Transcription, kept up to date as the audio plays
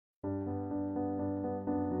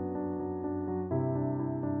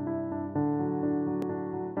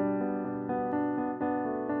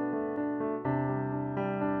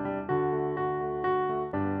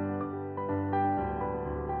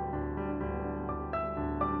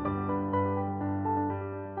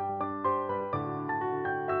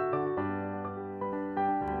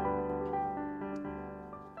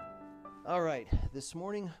right, this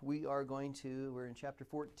morning we're in chapter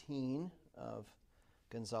 14 of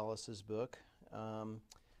Gonzalez's book,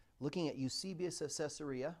 looking at Eusebius of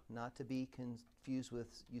Caesarea, not to be confused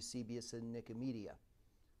with Eusebius and Nicomedia,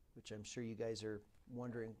 which I'm sure you guys are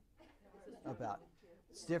wondering about.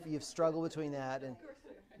 It's different. You've struggled between that and,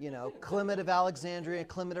 Clement of Alexandria,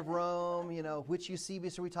 Clement of Rome, which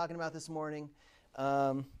Eusebius are we talking about this morning?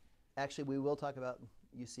 Actually, we will talk about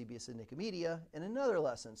Eusebius and Nicomedia in another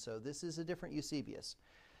lesson, so this is a different Eusebius.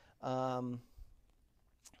 Isn't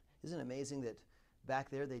it amazing that back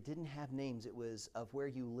there they didn't have names? It was of where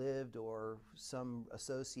you lived or some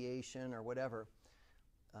association or whatever.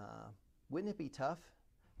 Wouldn't it be tough?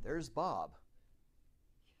 There's Bob.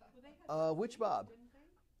 Which Bob?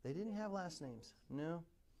 They didn't have last names. No,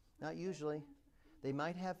 not usually. They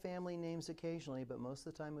might have family names occasionally, but most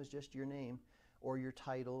of the time it was just your name or your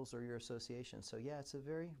titles or your association. So yeah, it's a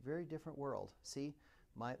very, very different world. See,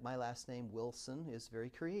 my last name, Wilson, is very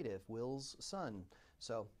creative. Will's son.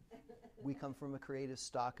 So we come from a creative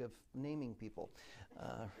stock of naming people. Isn't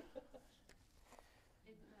that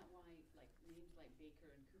why, names like Baker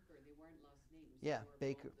and Cooper, they weren't last names? Yeah,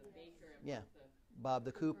 Baker. Bob the Baker and yeah, Bob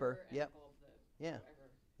the Cooper. Yep. Bob the Yeah. whatever,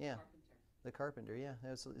 Yeah. Carpenter. The carpenter. Yeah,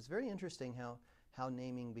 it's very interesting how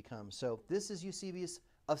naming becomes. So this is Eusebius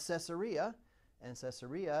of Caesarea, and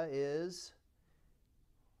Caesarea is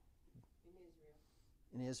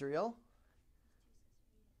in Israel.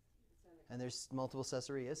 And there's multiple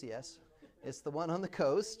Caesareas, yes. It's the one on the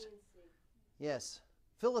coast. Yes.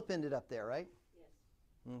 Philip ended up there, right? Yes.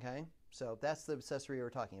 Okay. So that's the Caesarea we're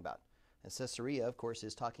talking about. And Caesarea, of course,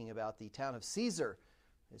 is talking about the town of Caesar.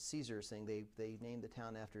 It's Caesar's thing. They named the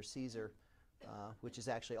town after Caesar, which is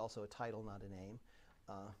actually also a title, not a name.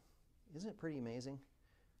 Isn't it pretty amazing?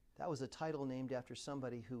 That was a title named after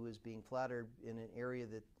somebody who was being flattered in an area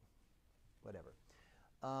that, whatever.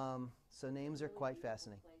 So names are quite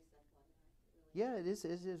fascinating. Yeah, it is.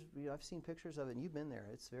 I've seen pictures of it, and you've been there.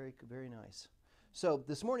 It's very, very nice. So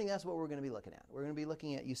this morning, that's what we're going to be looking at. We're going to be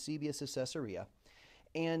looking at Eusebius of Caesarea.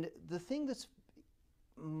 And the thing that's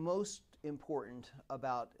most important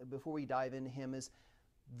about, before we dive into him, is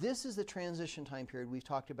this is the transition time period we've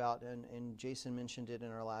talked about, and Jason mentioned it in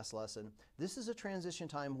our last lesson. This is a transition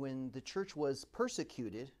time when the church was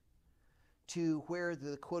persecuted to where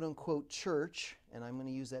the quote-unquote church, and I'm going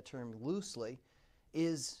to use that term loosely,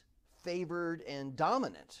 is favored and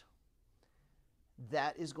dominant.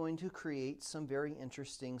 That is going to create some very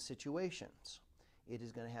interesting situations. It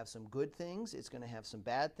is going to have some good things. It's going to have some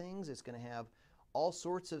bad things. It's going to have all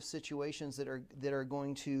sorts of situations that are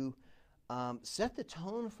going to set the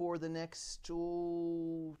tone for the next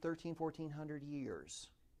 1,400 years.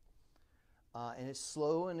 And it's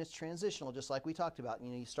slow and it's transitional, just like we talked about.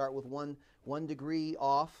 You start with one degree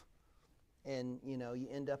off, and you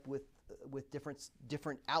end up with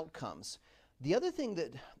different outcomes. The other thing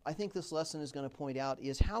that I think this lesson is going to point out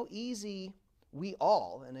is how easy we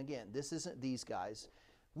all, and again, this isn't these guys,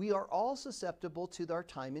 we are all susceptible to our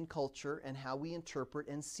time and culture and how we interpret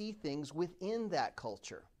and see things within that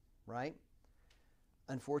culture, right?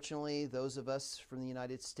 Unfortunately, those of us from the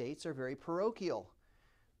United States are very parochial.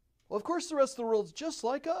 Well, of course the rest of the world's just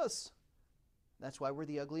like us. That's why we're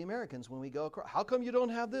the ugly Americans when we go across. How come you don't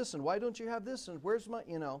have this, and why don't you have this, and where's my,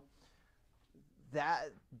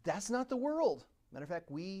 that's not the world. Matter of fact,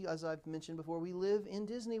 we, as I've mentioned before, we live in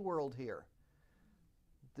Disney World here.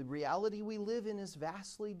 The reality we live in is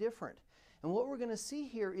vastly different. And what we're going to see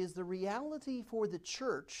here is the reality for the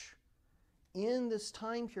church in this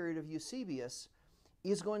time period of Eusebius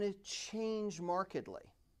is going to change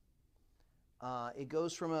markedly. It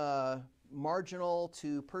goes from a marginal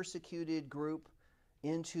to persecuted group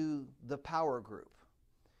into the power group.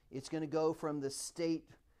 It's going to go from the state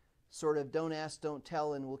sort of don't ask, don't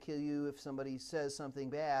tell, and we'll kill you if somebody says something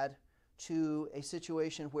bad, to a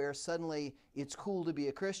situation where suddenly it's cool to be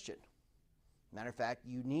a Christian. Matter of fact,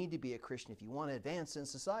 you need to be a Christian if you want to advance in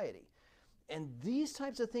society. And these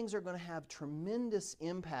types of things are going to have tremendous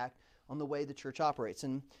impact on the way the church operates.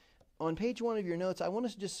 And on page 1 of your notes, I want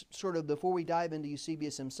us to just sort of, before we dive into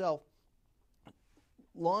Eusebius himself,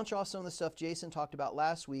 launch off some of the stuff Jason talked about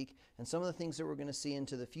last week and some of the things that we're going to see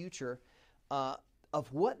into the future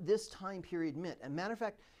of what this time period meant. And matter of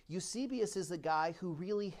fact, Eusebius is the guy who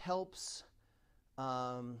really helps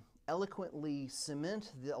eloquently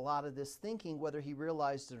cement a lot of this thinking, whether he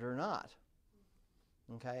realized it or not.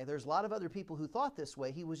 Okay, there's a lot of other people who thought this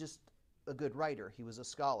way. He was just a good writer. He was a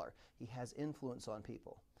scholar. He has influence on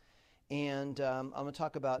people. And I'm going to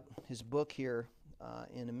talk about his book here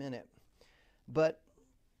in a minute. But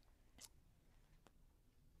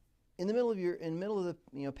in the middle of the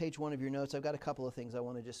page 1 of your notes, I've got a couple of things I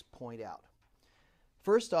want to just point out.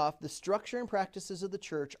 First off, the structure and practices of the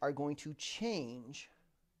church are going to change,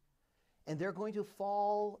 and they're going to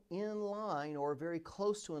fall in line, or very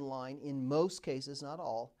close to in line, in most cases, not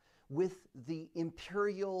all, with the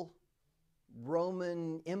imperial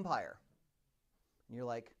Roman Empire. And you're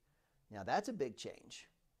like, now that's a big change.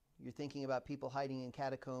 You're thinking about people hiding in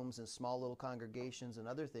catacombs and small little congregations and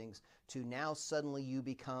other things, to now suddenly you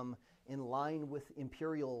become in line with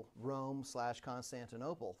imperial Rome /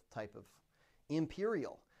 Constantinople type of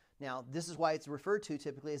imperial. Now, this is why it's referred to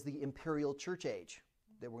typically as the imperial church age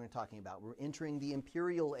that we're going to be talking about. We're entering the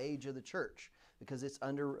imperial age of the church because it's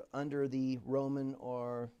under the Roman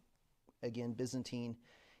or, again, Byzantine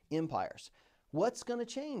empires. What's going to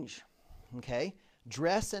change? Okay,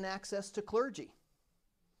 dress and access to clergy.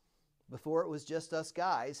 Before it was just us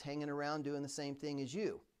guys hanging around doing the same thing as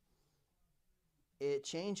you. It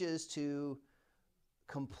changes to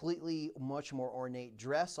completely much more ornate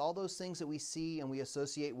dress. All those things that we see and we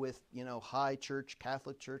associate with, high church,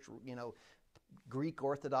 Catholic church, Greek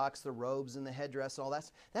Orthodox, the robes and the headdress, all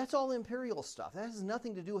that's all imperial stuff. That has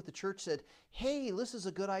nothing to do with the church said, hey, this is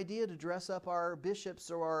a good idea to dress up our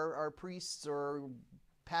bishops or our priests or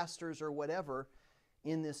pastors or whatever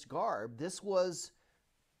in this garb. This was,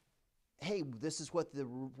 hey, this is what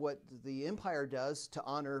the empire does to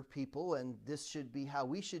honor people, and this should be how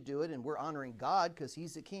we should do it, and we're honoring God because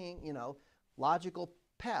he's the king, logical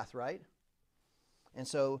path, right? And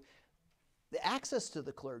so the access to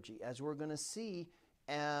the clergy, as we're going to see,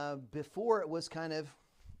 before it was kind of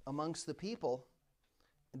amongst the people,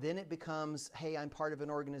 then it becomes, hey, I'm part of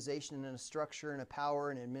an organization and a structure and a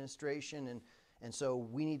power and administration, and so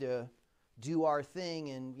we need to do our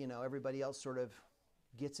thing, and everybody else sort of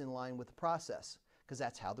gets in line with the process, because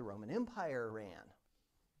that's how the Roman Empire ran.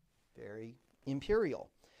 Very imperial.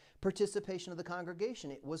 Participation of the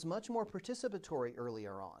congregation. It was much more participatory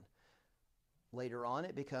earlier on. Later on,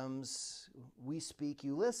 it becomes, we speak,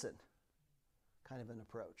 you listen, kind of an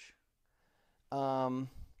approach.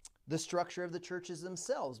 The structure of the churches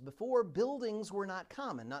themselves. Before, buildings were not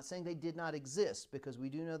common. Not saying they did not exist, because we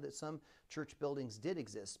do know that some church buildings did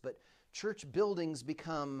exist, but church buildings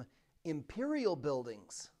become imperial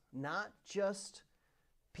buildings, not just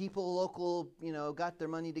people local, got their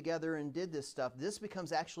money together and did this stuff. This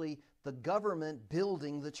becomes actually the government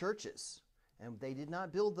building the churches. And they did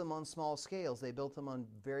not build them on small scales. They built them on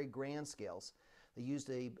very grand scales. They used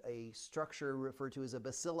a structure referred to as a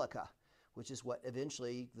basilica, which is what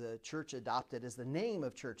eventually the church adopted as the name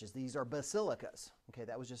of churches. These are basilicas. Okay,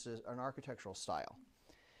 that was just an architectural style.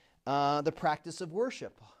 The practice of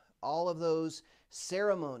worship. All of those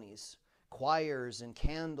ceremonies, choirs and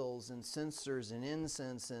candles and censers and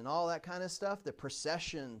incense and all that kind of stuff, the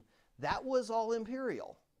procession, that was all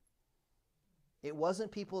imperial. It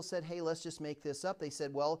wasn't people said, hey, let's just make this up. They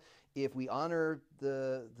said, well, if we honor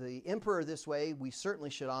the emperor this way, we certainly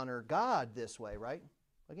should honor God this way, right?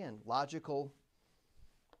 Again, logical.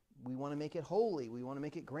 We want to make it holy. We want to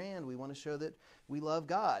make it grand. We want to show that we love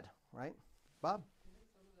God, right? Bob?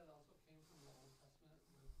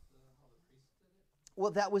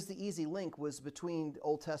 Well, that was the easy link, was between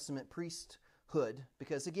Old Testament priesthood,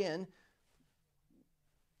 because again,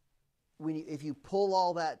 if you pull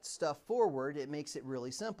all that stuff forward, it makes it really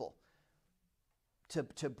simple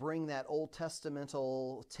to bring that Old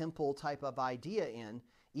Testamental temple type of idea in,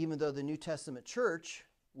 even though the New Testament church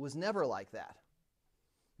was never like that.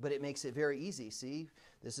 But it makes it very easy. See,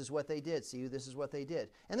 this is what they did. See, this is what they did.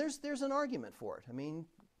 And there's an argument for it. I mean,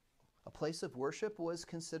 a place of worship was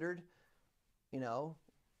considered,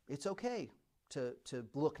 it's okay to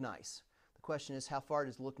look nice. The question is, how far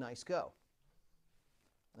does look nice go?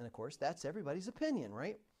 And of course, that's everybody's opinion,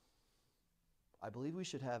 right? I believe we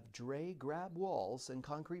should have Dre grab walls and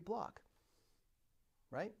concrete block,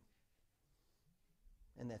 right?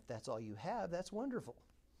 And if that's all you have, that's wonderful.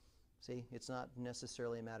 See, it's not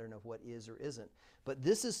necessarily a matter of what is or isn't. But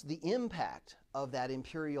this is the impact of that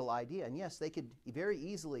imperial idea. And yes, they could very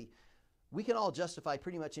easily, we can all justify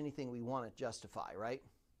pretty much anything we want to justify, right?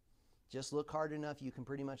 Just look hard enough, you can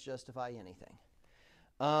pretty much justify anything.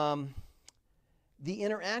 The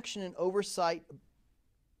interaction and oversight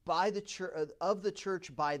by the church, of the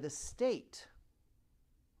church by the state.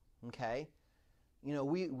 Okay?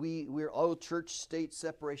 We're church-state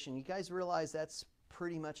separation. You guys realize that's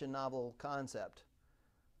pretty much a novel concept.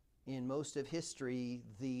 In most of history,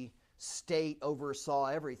 the state oversaw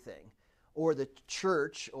everything, or the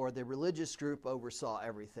church or the religious group oversaw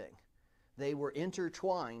everything. They were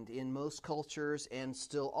intertwined in most cultures and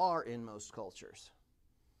still are in most cultures.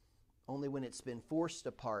 Only when it's been forced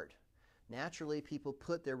apart. Naturally, people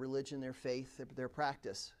put their religion, their faith, their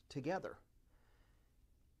practice together.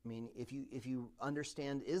 I mean, if you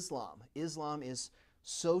understand Islam, Islam is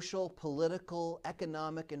social, political,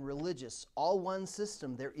 economic, and religious, all one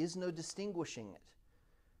system. There is no distinguishing it.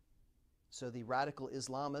 So the radical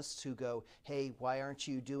Islamists who go, hey, why aren't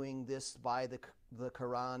you doing this by the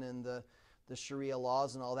Quran and the Sharia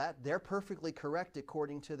laws and all that? They're perfectly correct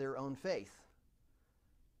according to their own faith.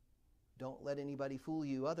 Don't let anybody fool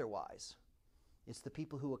you otherwise. It's the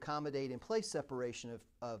people who accommodate and place separation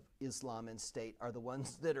of Islam and state are the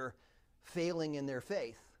ones that are failing in their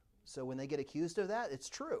faith. So when they get accused of that, it's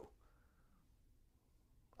true.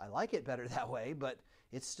 I like it better that way, but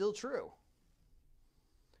it's still true.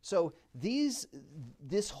 So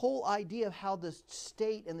this whole idea of how the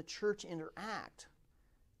state and the church interact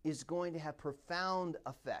is going to have profound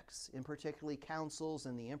effects, in particularly councils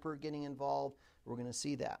and the emperor getting involved. We're going to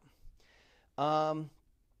see that. And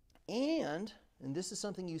this is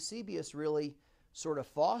something Eusebius really sort of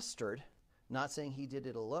fostered, not saying he did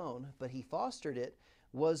it alone, but he fostered it,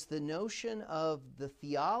 was the notion of the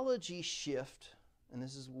theology shift, and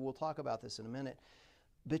we'll talk about this in a minute,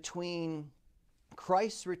 between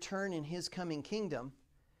Christ's return in his coming kingdom,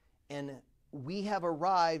 and we have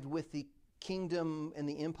arrived with the kingdom and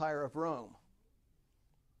the empire of Rome.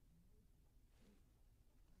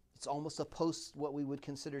 It's almost what we would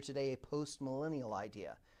consider today a post-millennial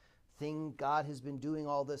idea. God has been doing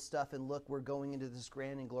all this stuff, and look, we're going into this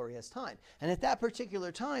grand and glorious time. And at that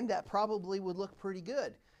particular time, that probably would look pretty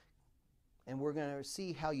good. And we're going to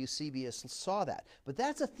see how Eusebius saw that. But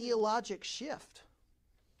that's a theologic shift.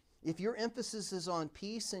 If your emphasis is on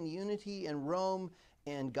peace and unity and Rome,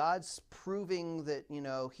 and God's proving that,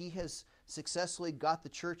 he has successfully got the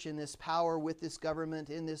church in this power with this government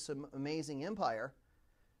in this amazing empire,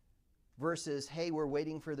 versus, hey, we're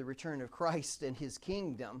waiting for the return of Christ and his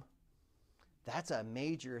kingdom, that's a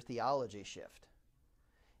major theology shift.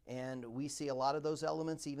 And we see a lot of those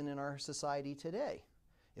elements even in our society today.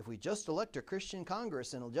 If we just elect a Christian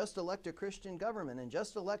Congress and just elect a Christian government and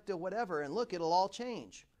just elect a whatever, and look, it'll all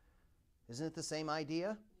change. Isn't it the same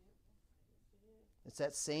idea? It's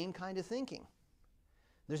that same kind of thinking.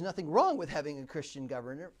 There's nothing wrong with having a Christian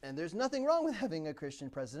governor, and there's nothing wrong with having a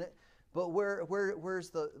Christian president, but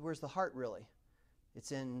where's the heart really?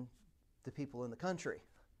 It's in the people in the country,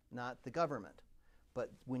 not the government.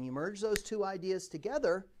 But when you merge those two ideas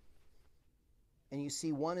together, and you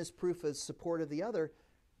see one as proof of support of the other,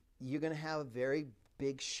 you're going to have a very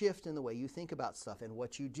big shift in the way you think about stuff and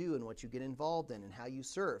what you do and what you get involved in and how you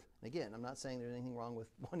serve. And again, I'm not saying there's anything wrong with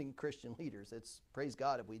wanting Christian leaders. It's praise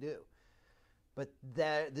God if we do. But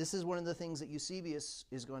this is one of the things that Eusebius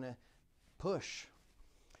is going to push.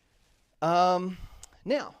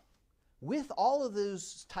 Now, with all of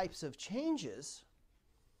those types of changes,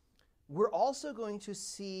 we're also going to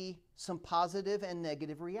see some positive and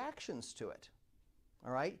negative reactions to it.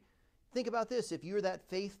 All right? Think about this. If you're that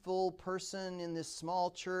faithful person in this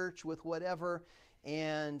small church with whatever,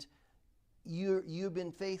 and you've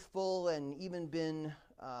been faithful and even been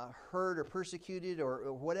hurt or persecuted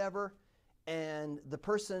or whatever, and the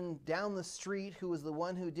person down the street who was the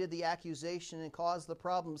one who did the accusation and caused the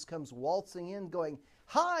problems comes waltzing in going,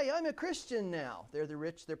 "Hi, I'm a Christian now." They're the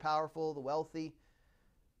rich, they're powerful, the wealthy.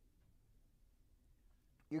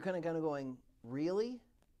 You're kind of going, really?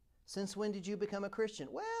 Since when did you become a Christian?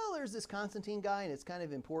 Well, there's this Constantine guy, and it's kind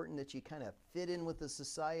of important that you kind of fit in with the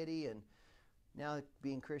society, and now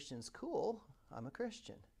being Christian's cool. I'm a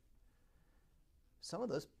Christian. Some of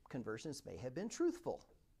those conversions may have been truthful.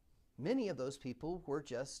 Many of those people were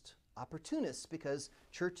just opportunists because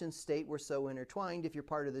church and state were so intertwined. If you're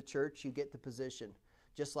part of the church, you get the position.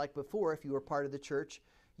 Just like before, if you were part of the church,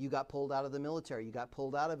 you got pulled out of the military, you got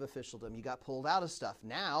pulled out of officialdom, you got pulled out of stuff.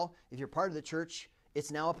 Now, if you're part of the church, it's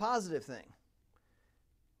now a positive thing.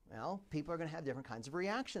 Well, people are going to have different kinds of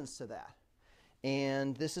reactions to that.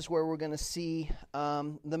 And this is where we're going to see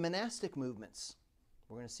the monastic movements.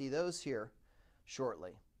 We're going to see those here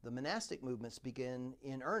shortly. The monastic movements begin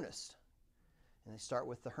in earnest. And they start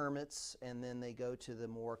with the hermits, and then they go to the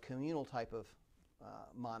more communal type of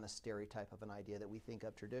monastery type of an idea that we think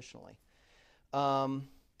of traditionally.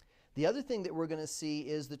 The other thing that we're going to see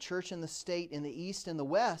is the church and the state in the East and the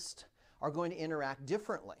West are going to interact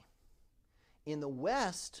differently. In the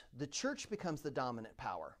West, the church becomes the dominant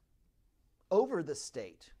power over the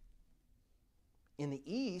state. In the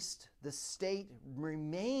East, the state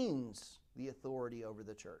remains the authority over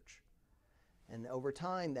the church. And over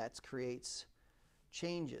time, that creates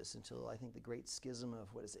changes until I think the great schism of,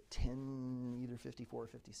 either 54 or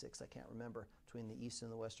 56, I can't remember, between the East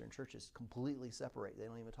and the Western churches completely separate. They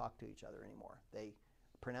don't even talk to each other anymore. They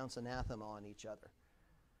pronounce anathema on each other.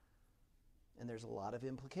 And there's a lot of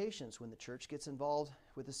implications. When the church gets involved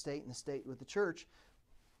with the state and the state with the church,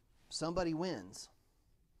 somebody wins.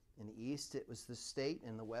 In the East, it was the state.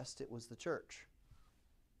 In the West, it was the church.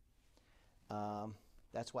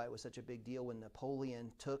 That's why it was such a big deal when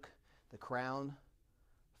Napoleon took the crown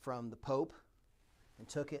from the Pope and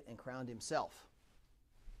took it and crowned himself.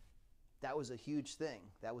 That was a huge thing.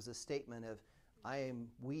 That was a statement of,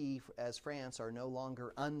 we as France are no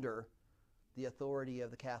longer under the authority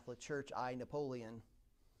of the Catholic Church. I, Napoleon.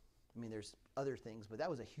 I mean, there's other things, but that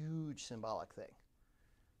was a huge symbolic thing.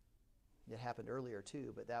 It happened earlier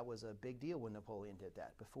too, but that was a big deal when Napoleon did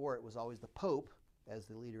that. Before, it was always the Pope, as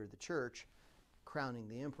the leader of the church, crowning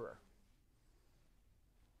the emperor.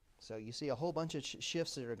 So you see a whole bunch of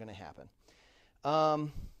shifts that are going to happen.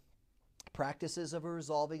 Practices of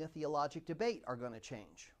resolving a theologic debate are going to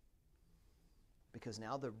change, because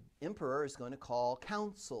now the emperor is going to call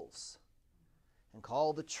councils and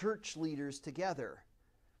call the church leaders together,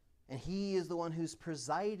 and he is the one who's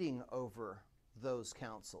presiding over those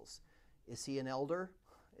councils. Is he an elder?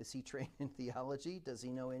 Is he trained in theology? Does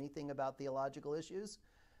he know anything about theological issues?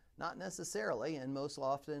 Not necessarily, and most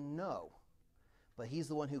often no. But he's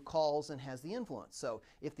the one who calls and has the influence. So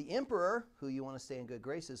if the emperor, who you want to stay in good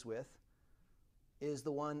graces with, is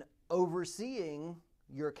the one overseeing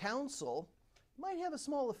your council, it might have a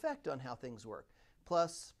small effect on how things work.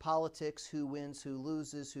 Plus politics, who wins, who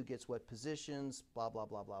loses, who gets what positions, blah, blah,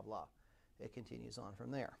 blah, blah, blah. It continues on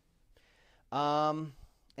from there.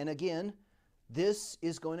 And again, this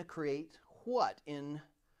is going to create what in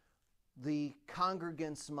the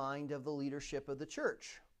congregant's mind of the leadership of the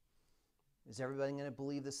church? Is everybody going to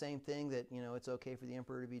believe the same thing, that, it's okay for the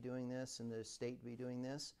emperor to be doing this and the state to be doing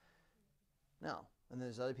this? No. And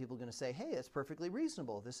there's other people going to say, hey, it's perfectly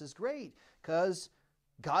reasonable. This is great because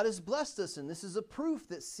God has blessed us, and this is a proof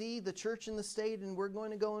that, see, the church and the state, and we're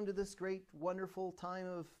going to go into this great, wonderful time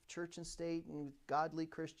of church and state and godly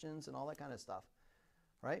Christians and all that kind of stuff,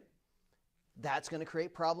 right? That's going to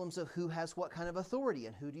create problems of who has what kind of authority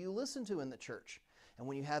and who do you listen to in the church. And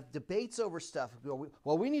when you have debates over stuff,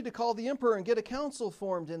 well, we need to call the emperor and get a council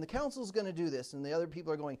formed, and the council's going to do this, and the other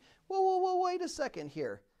people are going, whoa, wait a second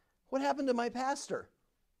here. What happened to my pastor?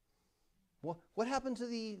 What happened to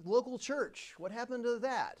the local church? What happened to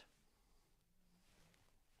that?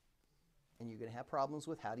 And you're going to have problems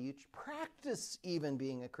with how do you practice even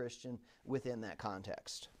being a Christian within that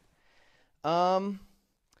context. And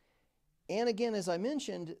again, as I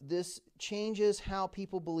mentioned, this changes how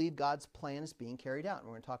people believe God's plan is being carried out. And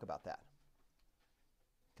we're going to talk about that.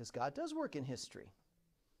 Because God does work in history.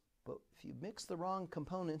 But if you mix the wrong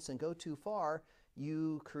components and go too far,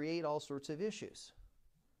 you create all sorts of issues.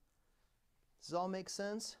 Does this all make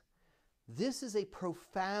sense? This is a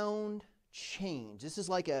profound change. This is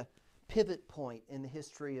like a pivot point in the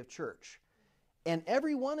history of church. And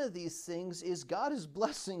every one of these things is God is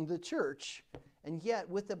blessing the church, and yet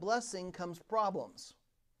with the blessing comes problems.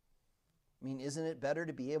 I mean, isn't it better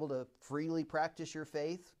to be able to freely practice your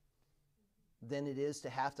faith than it is to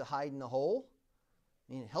have to hide in a hole?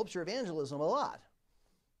 I mean, it helps your evangelism a lot.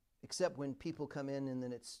 Except when people come in and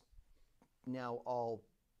then it's now all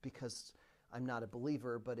because I'm not a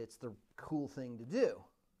believer, but it's the cool thing to do.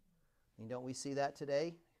 I mean, don't we see that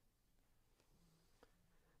today?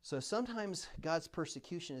 So sometimes God's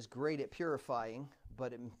persecution is great at purifying,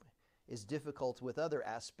 but it is difficult with other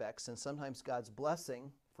aspects. And sometimes God's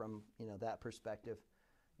blessing, from that perspective,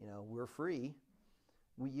 we're free.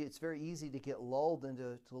 It's very easy to get lulled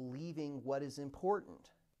into leaving what is important.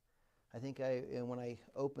 I think when I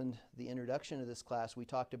opened the introduction to this class, we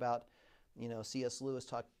talked about, C.S. Lewis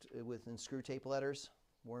talked in Screw Tape Letters,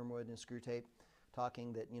 Wormwood and Screw Tape,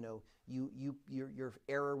 talking that, your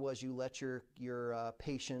error was you let your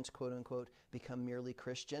patient, quote unquote, become merely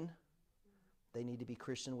Christian. They need to be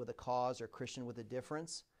Christian with a cause or Christian with a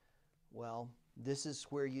difference. Well, this is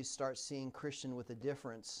where you start seeing Christian with a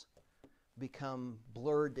difference become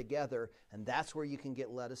blurred together, and that's where you can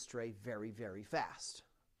get led astray very, very fast.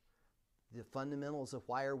 The fundamentals of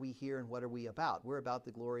why are we here and what are we about? We're about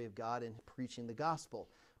the glory of God and preaching the gospel.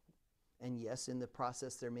 And yes, in the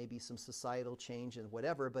process there may be some societal change and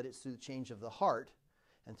whatever, but it's through the change of the heart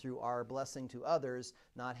and through our blessing to others,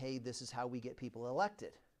 not, hey, this is how we get people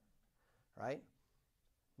elected. Right?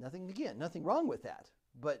 Nothing wrong with that.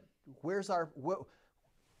 But where's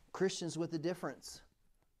Christians with a difference?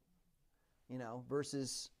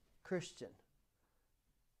 Versus Christian.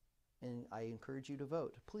 And I encourage you to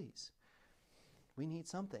vote, please. We need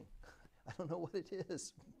something. I don't know what it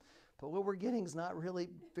is, but what we're getting is not really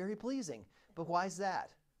very pleasing. But why is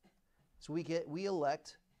that? So we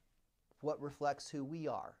elect what reflects who we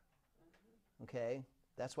are. Okay?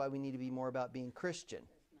 That's why we need to be more about being Christian.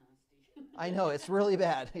 That's nasty. I know, it's really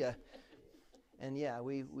bad. Yeah. And yeah,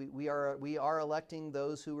 we are electing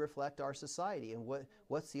those who reflect our society. And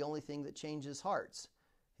what's the only thing that changes hearts?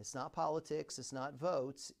 It's not politics, it's not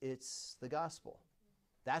votes, it's the gospel.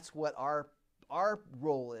 That's what our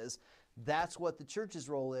role is. That's what the church's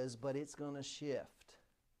role is, but it's going to shift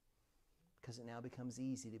because it now becomes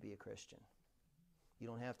easy to be a Christian. You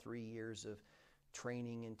don't have 3 years of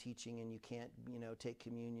training and teaching, and you can't, take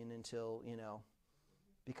communion until,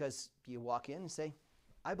 because you walk in and say,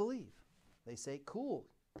 I believe. They say, cool.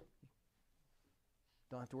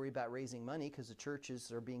 Don't have to worry about raising money because the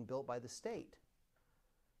churches are being built by the state.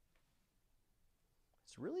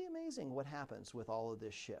 It's really amazing what happens with all of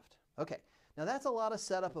this shift. Okay, now that's a lot of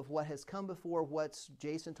setup of what has come before, what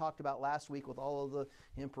Jason talked about last week with all of the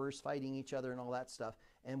emperors fighting each other and all that stuff,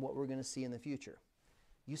 and what we're going to see in the future.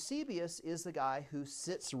 Eusebius is the guy who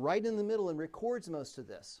sits right in the middle and records most of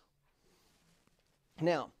this.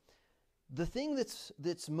 Now, the thing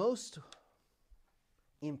that's most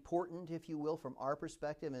important, if you will, from our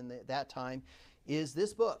perspective in that time is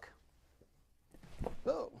this book.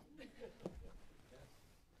 Oh.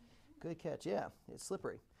 Good catch, yeah. It's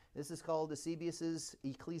slippery. This is called Eusebius's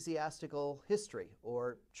Ecclesiastical History,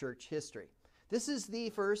 or Church History. This is the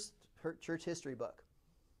first church history book.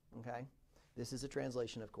 Okay? This is a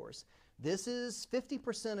translation, of course. This is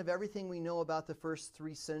 50% of everything we know about the first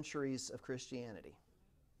 3 centuries of Christianity.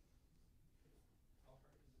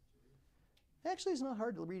 Actually, it's not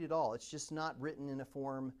hard to read at all. It's just not written in a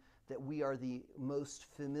form that we are the most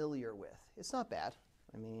familiar with. It's not bad.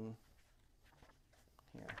 I mean,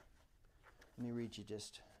 here. Let me read you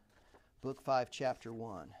just Book 5, Chapter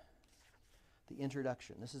 1. The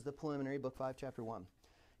introduction. This is the preliminary, Book 5, Chapter 1.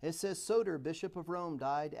 It says, Soter, Bishop of Rome,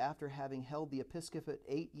 died after having held the episcopate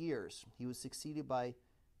 8 years. He was succeeded by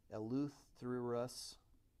Eleutherus,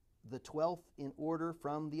 the 12th in order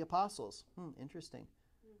from the apostles. Interesting.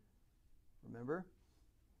 Remember?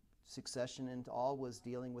 Succession and all was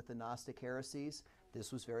dealing with the Gnostic heresies.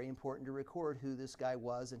 This was very important to record who this guy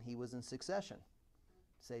was, and he was in succession.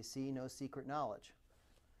 Say, see, no secret knowledge.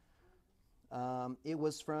 It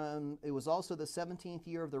was also the 17th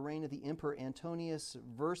year of the reign of the Emperor Antonius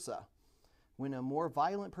Versa, when a more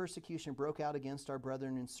violent persecution broke out against our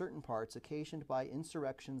brethren in certain parts, occasioned by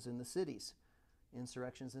insurrections in the cities.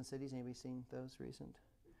 Insurrections in cities, anybody seen those recent?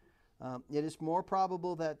 It is more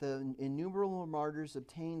probable that the innumerable martyrs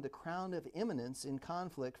obtained the crown of eminence in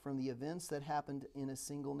conflict from the events that happened in a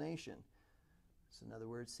single nation. So in other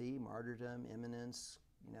words, see, martyrdom, eminence,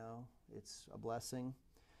 it's a blessing.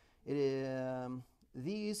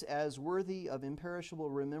 These, as worthy of imperishable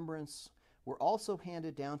remembrance, were also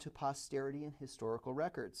handed down to posterity in historical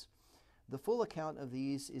records. The full account of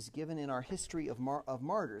these is given in our History of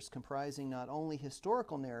Martyrs, comprising not only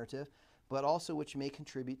historical narrative, but also which may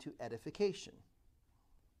contribute to edification.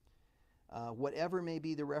 Whatever may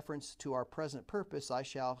be the reference to our present purpose, I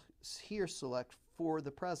shall here select for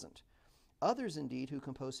the present. Others, indeed, who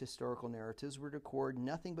compose historical narratives would record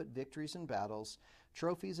nothing but victories in battles,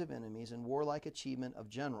 trophies of enemies, and warlike achievement of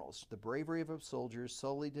generals, the bravery of soldiers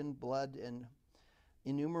sullied in blood, and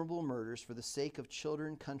innumerable murders for the sake of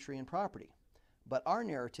children, country, and property. But our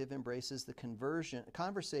narrative embraces the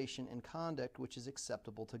conversation and conduct which is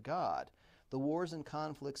acceptable to God, the wars and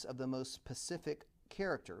conflicts of the most pacific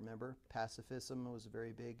character. Remember, pacifism was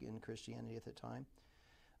very big in Christianity at the time.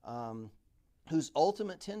 Whose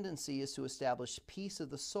ultimate tendency is to establish peace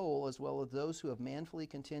of the soul, as well as those who have manfully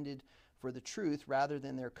contended for the truth rather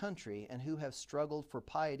than their country, and who have struggled for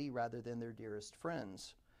piety rather than their dearest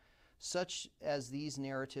friends. Such as these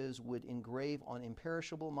narratives would engrave on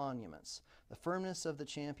imperishable monuments the firmness of the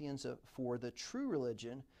champions for the true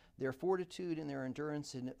religion, their fortitude and their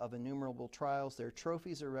endurance of innumerable trials, their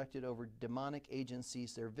trophies erected over demonic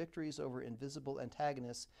agencies, their victories over invisible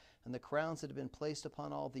antagonists, and the crowns that have been placed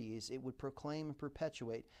upon all these, it would proclaim and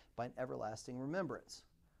perpetuate by an everlasting remembrance.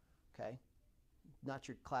 Okay? Not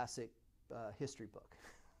your classic history book.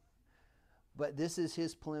 But this is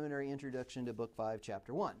his preliminary introduction to Book 5,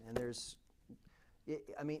 Chapter 1. And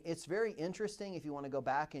it's very interesting if you want to go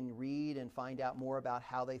back and read and find out more about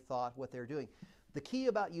how they thought, what they're doing. The key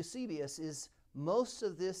about Eusebius is most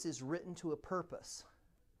of this is written to a purpose,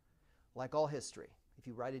 like all history. If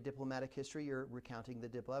you write a diplomatic history, you're recounting the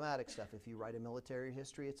diplomatic stuff. If you write a military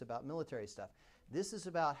history, it's about military stuff. This is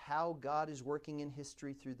about how God is working in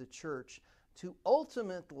history through the church to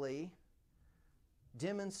ultimately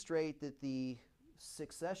demonstrate that the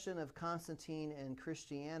succession of Constantine and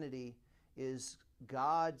Christianity is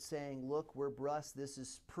God saying, look, we're blessed, this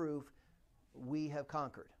is proof, we have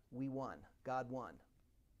conquered, we won, God won.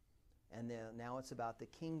 And then now it's about the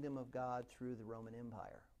kingdom of God through the Roman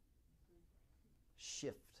Empire.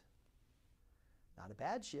 Shift. Not a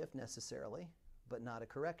bad shift necessarily, but not a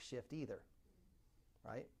correct shift either.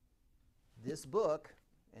 Right? This book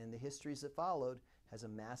and the histories that followed has a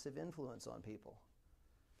massive influence on people.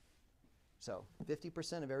 So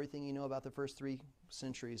 50% of everything you know about the first 3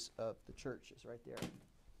 centuries of the church is right there.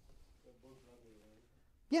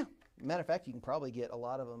 Yeah. Matter of fact, you can probably get a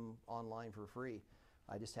lot of them online for free.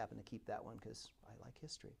 I just happen to keep that one because I like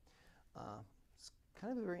history. It's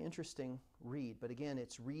kind of a very interesting read, but again,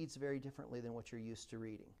 it reads very differently than what you're used to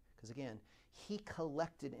reading. Because again, he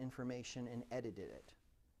collected information and edited it.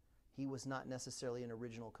 He was not necessarily an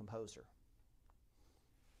original composer.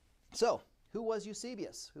 So, who was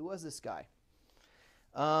Eusebius? Who was this guy?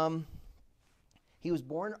 He was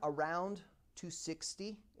born around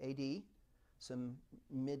 260 AD, some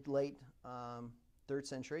mid-late 3rd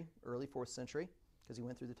century, early 4th century, because he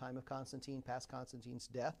went through the time of Constantine, past Constantine's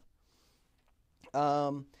death.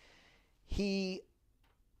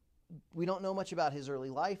 We don't know much about his early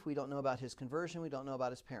life. We don't know about his conversion. We don't know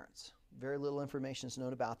about his parents. Very little information is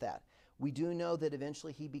known about that. We do know that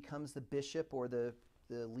eventually he becomes the bishop or the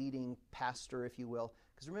leading pastor, if you will.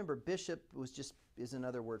 Because remember, bishop is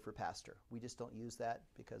another word for pastor. We just don't use that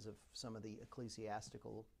because of some of the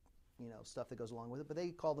ecclesiastical, stuff that goes along with it. But they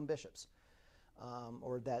call them bishops,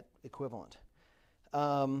 or that equivalent.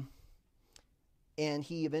 And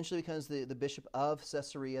he eventually becomes the bishop of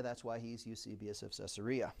Caesarea. That's why he's Eusebius of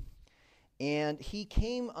Caesarea. And he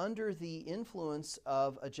came under the influence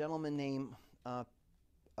of a gentleman named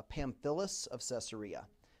Pamphilus of Caesarea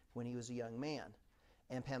when he was a young man.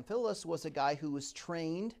 And Pamphilus was a guy who was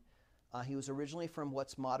trained. He was originally from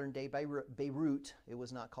what's modern-day Beirut. It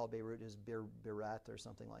was not called Beirut. It was Berat or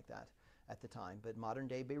something like that at the time. But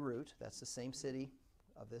modern-day Beirut, that's the same city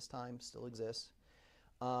of this time, still exists.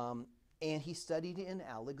 And he studied in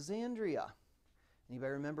Alexandria.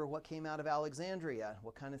 Anybody remember what came out of Alexandria?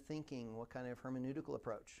 What kind of thinking? What kind of hermeneutical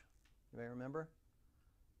approach? Anybody remember?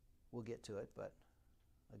 We'll get to it, but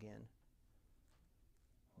again,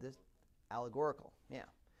 this allegorical, yeah.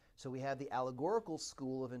 So we have the allegorical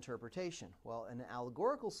school of interpretation. Well, an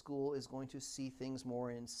allegorical school is going to see things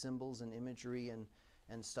more in symbols and imagery and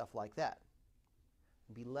stuff like that.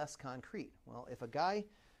 Be less concrete. Well, if a guy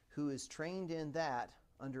who is trained in that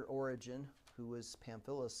under Origen, who was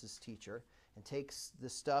Pamphilus' teacher, and takes the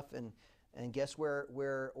stuff and guess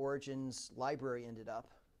where Origen's library ended up?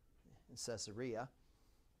 In Caesarea.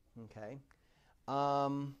 Okay.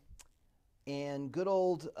 And good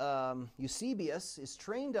old Eusebius is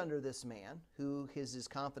trained under this man who is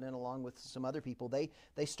confident along with some other people. They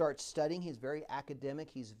start studying. He's very academic.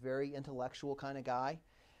 He's a very intellectual kind of guy.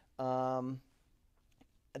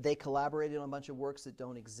 They collaborated on a bunch of works that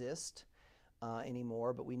don't exist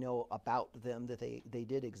anymore, but we know about them that they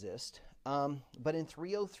did exist. But in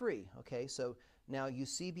 303, okay, so now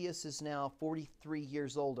Eusebius is now 43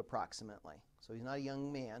 years old approximately. So he's not a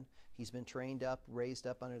young man. He's been trained up, raised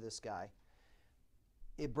up under this guy.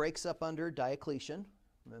 It breaks up under Diocletian.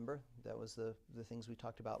 Remember, that was the things we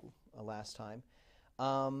talked about last time.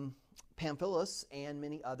 Pamphilus and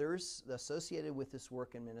many others associated with this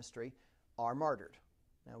work and ministry are martyred.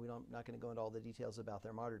 Now, not going to go into all the details about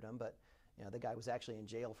their martyrdom, but the guy was actually in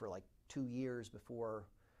jail for like 2 years before,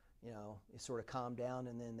 it sort of calmed down,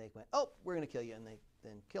 and then they went, "Oh, we're going to kill you," and they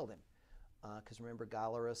then killed him. Because remember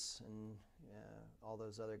Galerius and all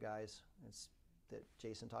those other guys that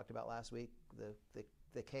Jason talked about last week,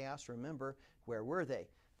 the chaos. Remember, where were they?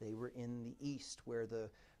 They were in the east, where the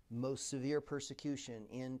most severe persecution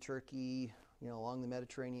in Turkey, along the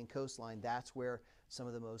Mediterranean coastline. That's where some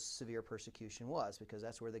of the most severe persecution was, because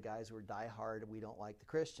that's where the guys were die-hard, we don't like the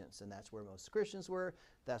Christians. And that's where most Christians were.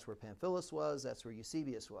 That's where Pamphilus was. That's where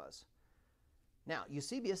Eusebius was. Now,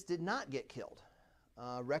 Eusebius did not get killed.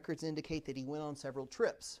 Records indicate that he went on several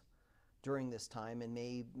trips during this time, and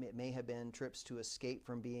it may have been trips to escape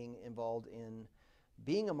from being involved in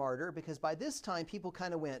being a martyr, because by this time people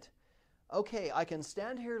kind of went, okay, I can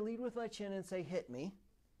stand here, lead with my chin, and say, hit me.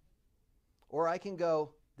 Or I can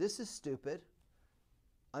go, this is stupid.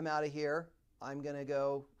 I'm out of here. I'm going to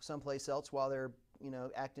go someplace else while they're,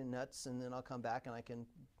 acting nuts, and then I'll come back and I can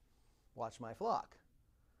watch my flock.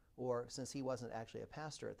 Or since he wasn't actually a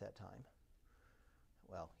pastor at that time,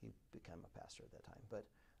 well, he became a pastor at that time, but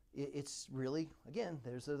it's really, again,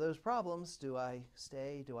 there's those problems. Do I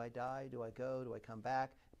stay? Do I die? Do I go? Do I come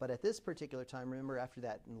back? But at this particular time, remember, after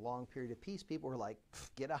that long period of peace, people were like,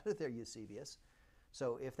 get out of there, Eusebius.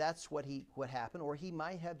 So if that's what happened, or he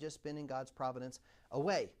might have just been in God's providence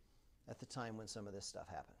away at the time when some of this stuff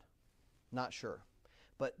happened. Not sure.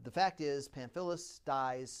 But the fact is, Pamphilus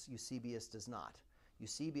dies, Eusebius does not.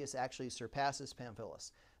 Eusebius actually surpasses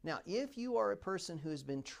Pamphilus. Now, if you are a person who has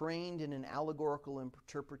been trained in an allegorical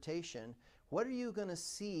interpretation, what are you going to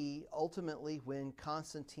see ultimately when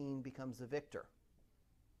Constantine becomes the victor?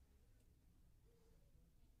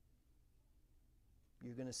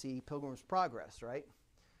 You're going to see Pilgrim's Progress, right?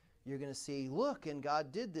 You're going to see, look, and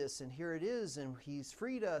God did this, and here it is, and He's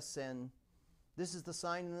freed us, and this is the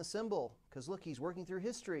sign and the symbol, because look, He's working through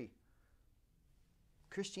history.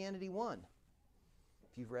 Christianity won.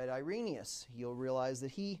 If you've read Irenaeus, you'll realize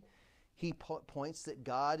that he points that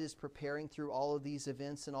God is preparing through all of these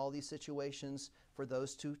events and all these situations for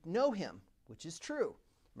those to know Him, which is true.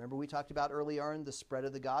 Remember we talked about earlier on the spread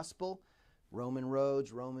of the gospel, Roman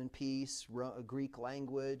roads, Roman peace, Greek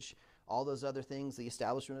language, all those other things, the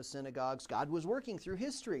establishment of synagogues. God was working through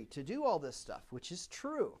history to do all this stuff, which is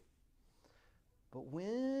true. But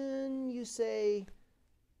when you say,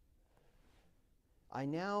 I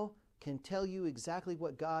now can tell you exactly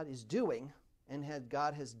what God is doing and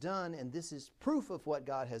God has done, and this is proof of what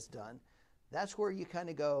God has done, that's where you kind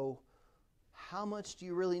of go, how much do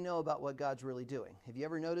you really know about what God's really doing? Have you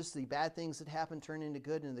ever noticed the bad things that happen turn into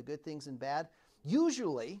good and the good things in bad?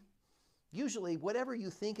 Usually, whatever you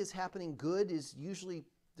think is happening good is usually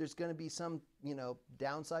there's going to be some,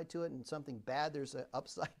 downside to it, and something bad, there's an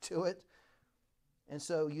upside to it. And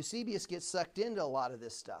so Eusebius gets sucked into a lot of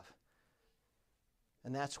this stuff.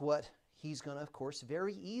 And that's what he's going to, of course,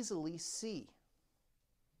 very easily see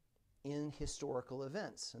in historical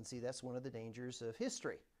events. And see, that's one of the dangers of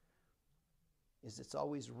history, is it's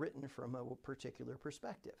always written from a particular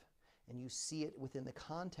perspective. And you see it within the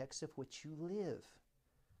context of which you live.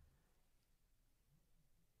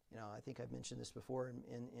 I think I've mentioned this before.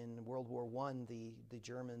 In World War I, the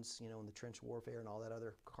Germans, in the trench warfare and all that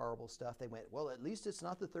other horrible stuff, they went, well, at least it's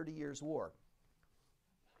not the 30 Years' War.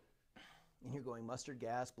 And you're going mustard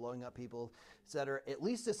gas, blowing up people, etc. At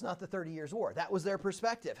least it's not the 30 Years' War. That was their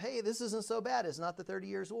perspective. Hey, this isn't so bad. It's not the 30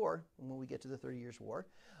 Years' War. And when we get to the 30 Years' War,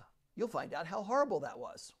 you'll find out how horrible that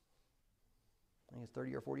was. I think it's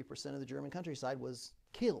 30 or 40% of the German countryside was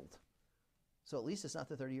killed. So at least it's not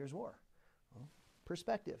the 30 Years' War. Well,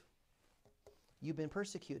 perspective. You've been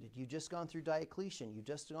persecuted. You've just gone through Diocletian. You've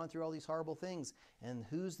just gone through all these horrible things. And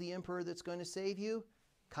who's the emperor that's going to save you?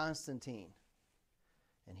 Constantine.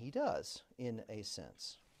 And he does, in a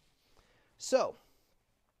sense. So,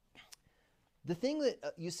 the thing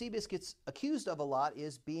that Eusebius gets accused of a lot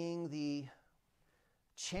is being the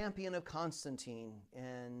champion of Constantine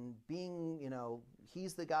and being,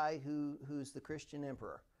 he's the guy who's the Christian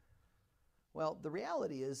emperor. Well, the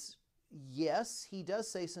reality is, yes, he does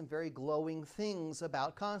say some very glowing things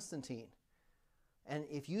about Constantine. And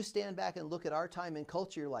if you stand back and look at our time and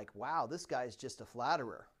culture, you're like, wow, this guy's just a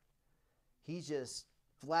flatterer. He's just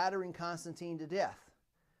flattering Constantine to death.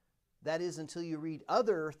 That is until you read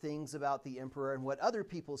other things about the emperor and what other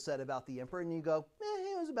people said about the emperor, and you go,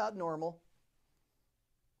 it was about normal.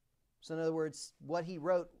 So in other words, what he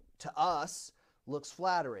wrote to us looks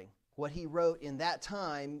flattering. What he wrote in that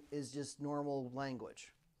time is just normal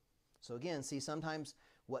language. So again, see, sometimes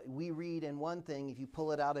what we read in one thing, if you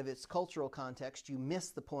pull it out of its cultural context, you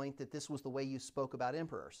miss the point that this was the way you spoke about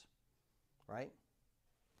emperors, right?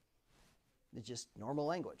 It's just normal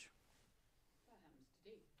language. That happens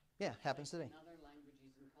today. Yeah, happens today. In other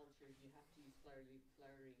languages and cultures, you have to use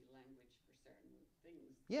flowery language for certain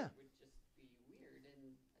things. Yeah. That would just be weird in a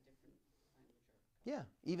different language. Yeah,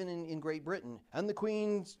 even in Great Britain. And the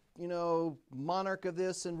Queen's, monarch of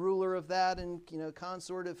this and ruler of that and,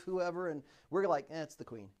 consort of whoever. And we're like, it's the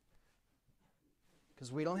Queen.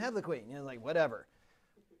 Because we don't have the Queen. Whatever.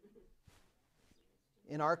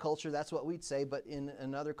 In our culture, that's what we'd say. But in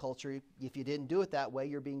another culture, if you didn't do it that way,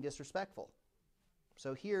 you're being disrespectful.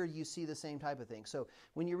 So here you see the same type of thing. So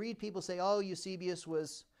when you read people say, oh, Eusebius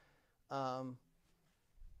was, a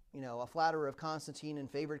flatterer of Constantine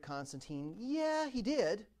and favored Constantine. Yeah, he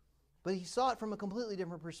did. But he saw it from a completely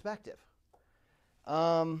different perspective.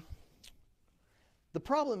 The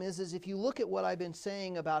problem is if you look at what I've been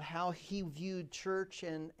saying about how he viewed church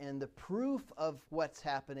and the proof of what's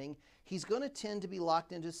happening, he's going to tend to be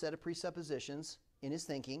locked into a set of presuppositions in his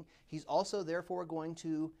thinking. He's also, therefore, going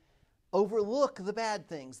to overlook the bad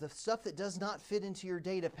things, the stuff that does not fit into your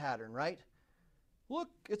data pattern, right? Look,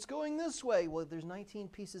 it's going this way. Well, there's 19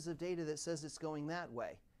 pieces of data that says it's going that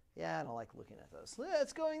way. Yeah, I don't like looking at those. Yeah,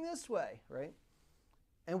 it's going this way, right?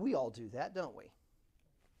 And we all do that, don't we?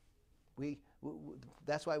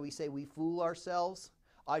 That's why we say we fool ourselves.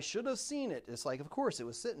 I should have seen it. It's like, of course, it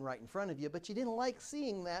was sitting right in front of you, but you didn't like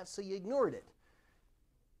seeing that, so you ignored it.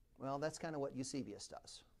 Well, that's kind of what Eusebius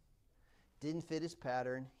does. Didn't fit his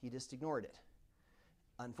pattern. He just ignored it.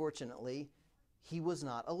 Unfortunately, he was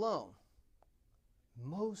not alone.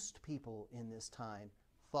 Most people in this time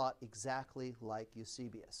thought exactly like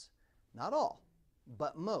Eusebius. Not all,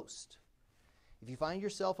 but most. If you find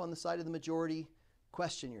yourself on the side of the majority,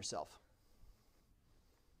 question yourself.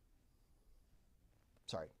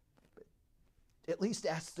 Sorry. At least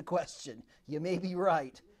ask the question. You may be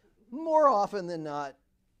right. More often than not,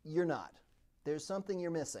 you're not. There's something you're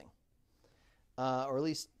missing. Or at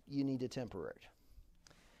least you need to temper it.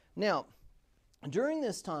 Now, during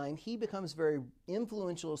this time, he becomes very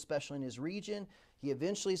influential, especially in his region. He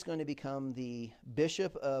eventually is going to become the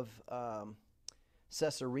bishop of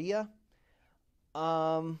Caesarea.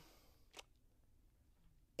 And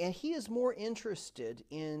he is more interested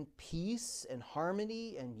in peace and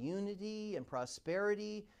harmony and unity and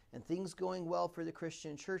prosperity and things going well for the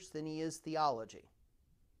Christian church than he is theology.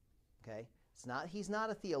 Okay? He's not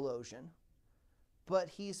a theologian, but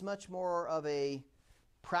he's much more of a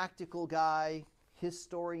practical guy,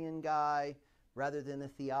 historian guy, rather than a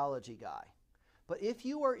theology guy. But if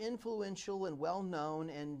you are influential and well-known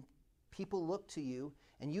and people look to you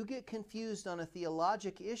and you get confused on a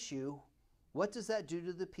theologic issue, what does that do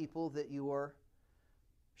to the people that you are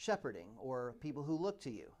shepherding or people who look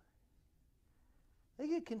to you? They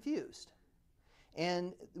get confused.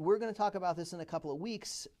 And we're going to talk about this in a couple of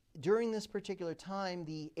weeks. During this particular time,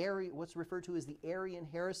 what's referred to as the Arian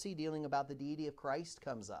heresy, dealing about the deity of Christ,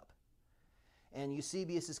 comes up. And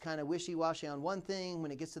Eusebius is kind of wishy-washy on one thing.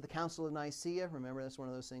 When it gets to the Council of Nicaea, remember that's one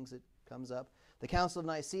of those things that comes up. The Council of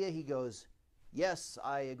Nicaea, he goes, yes,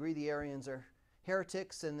 I agree the Arians are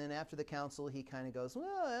heretics. And then after the council, he kind of goes,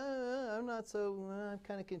 well, I'm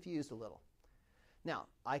kind of confused a little. Now,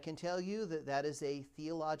 I can tell you that that is a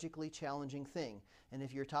theologically challenging thing. And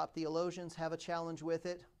if your top theologians have a challenge with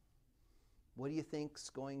it, what do you think's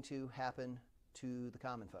going to happen to the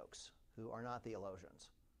common folks who are not theologians?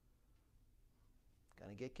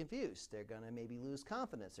 Going to get confused. They're going to maybe lose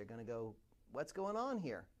confidence. They're going to go, what's going on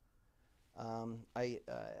here?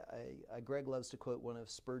 Greg loves to quote one of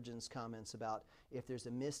Spurgeon's comments about, if there's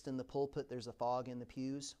a mist in the pulpit, there's a fog in the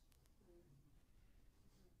pews.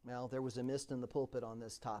 Well, there was a mist in the pulpit on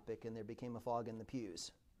this topic, and there became a fog in the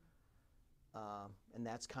pews. And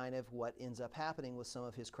that's kind of what ends up happening with some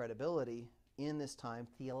of his credibility in this time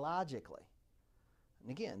theologically. And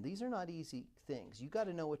again, these are not easy things. You got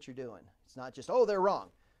to know what you're doing. It's not just, oh, they're wrong.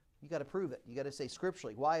 You got to prove it. You got to say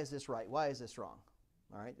scripturally, why is this right? Why is this wrong?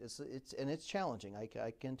 All right, it's challenging.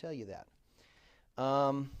 I can tell you that.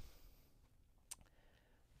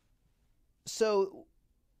 So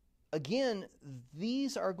again,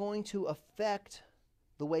 these are going to affect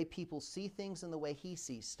the way people see things and the way he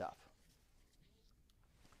sees stuff.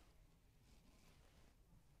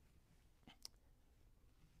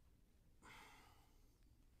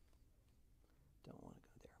 Don't want to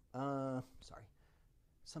go there. Sorry.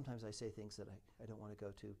 Sometimes I say things that I don't want to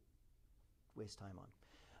go to waste time on.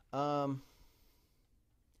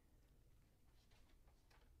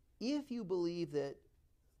 If you believe that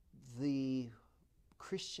the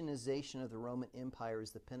Christianization of the Roman Empire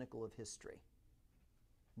is the pinnacle of history,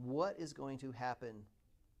 what is going to happen?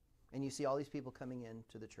 And you see all these people coming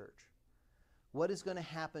into the church. What is going to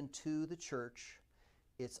happen to the church,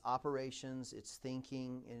 its operations, its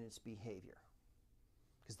thinking, and its behavior?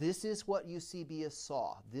 Because this is what Eusebius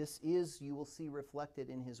saw. This is, you will see reflected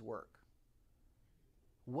in his work.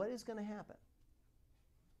 What is going to happen?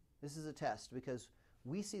 This is a test because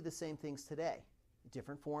we see the same things today.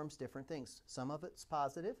 Different forms, different things. Some of it's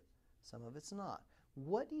positive, some of it's not.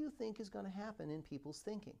 What do you think is going to happen in people's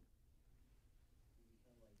thinking? We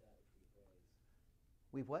become like that which we praise.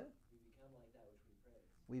 We've what? We become like that which we praise.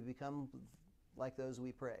 We become like those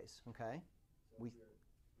we praise. Okay? So we think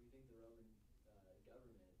the Roman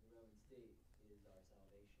government, the Roman state is our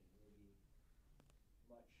salvation. We'll be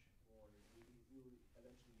much more, we will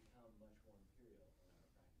eventually become much more imperial in our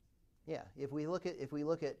practices. Yeah, if we look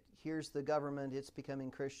at here's the government, it's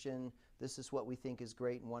becoming Christian, this is what we think is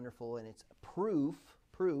great and wonderful, and it's proof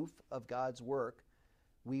of God's work,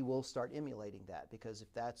 we will start emulating that, because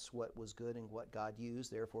if that's what was good and what God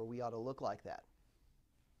used, therefore we ought to look like that.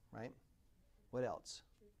 Right? What else?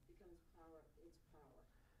 It becomes power, it's power,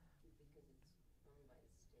 because it's run by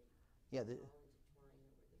the state. Yeah, It's all intertwined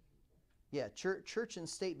over the people. Yeah, church and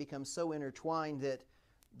state become so intertwined that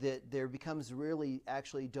there becomes really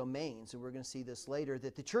actually domains, and we're going to see this later,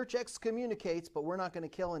 that the church excommunicates, but we're not going to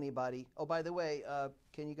kill anybody. Oh, by the way,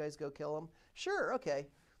 can you guys go kill them? Sure, okay.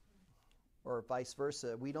 Or vice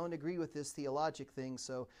versa. We don't agree with this theologic thing,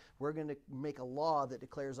 so we're going to make a law that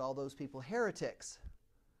declares all those people heretics.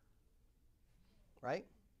 Right?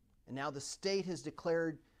 And now the state has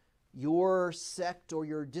declared your sect or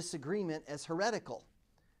your disagreement as heretical.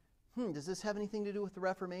 Does this have anything to do with the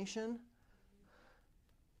Reformation?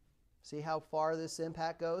 See how far this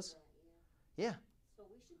impact goes? Yeah. So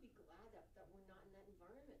we should be glad that we're not in that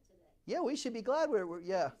environment today. Yeah, we should be glad we're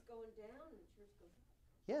yeah. It's going down and the church goes up.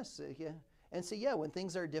 Yes, yeah. And so, yeah, when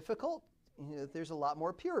things are difficult, there's a lot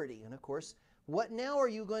more purity. And of course, what now are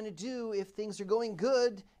you going to do if things are going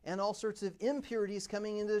good and all sorts of impurities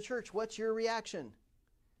coming into the church? What's your reaction?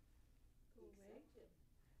 Go away.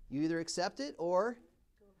 You either accept it or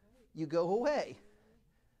you go away.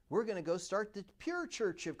 We're going to go start the pure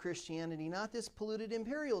church of Christianity, not this polluted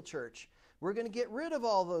imperial church. We're going to get rid of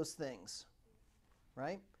all those things,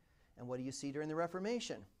 right? And what do you see during the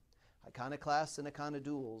Reformation? Iconoclasts and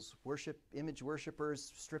iconodules, image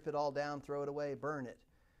worshipers, strip it all down, throw it away, burn it.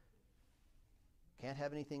 Can't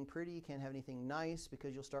have anything pretty, can't have anything nice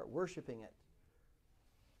because you'll start worshiping it.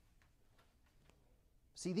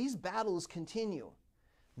 See, these battles continue.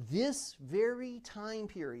 This very time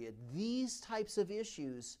period, these types of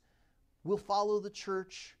issues will follow the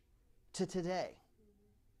church to today.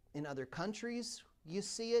 In other countries, you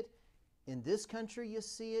see it. In this country, you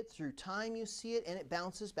see it. Through time, you see it, and it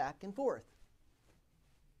bounces back and forth.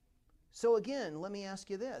 So again, let me ask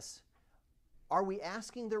you this. Are we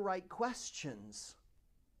asking the right questions?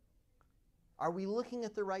 Are we looking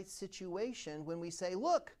at the right situation when we say,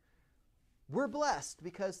 look, we're blessed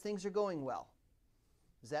because things are going well?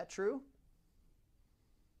 Is that true?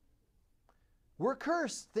 We're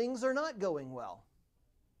cursed. Things are not going well.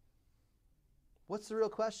 What's the real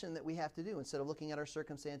question that we have to do instead of looking at our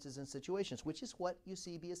circumstances and situations, which is what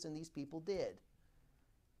Eusebius and these people did?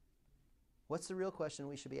 What's the real question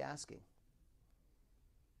we should be asking?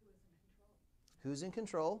 Who's in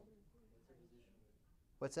control?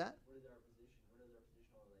 What's that?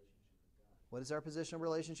 What is our positional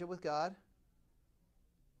relationship with God?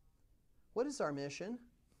 What is our mission?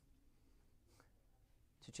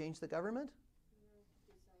 To change the government?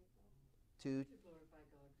 To glorify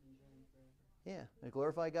God and enjoy Him forever. Yeah, to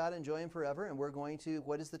glorify God and enjoy Him forever. And we're going to,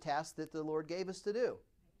 what is the task that the Lord gave us to do?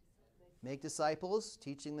 Make disciples,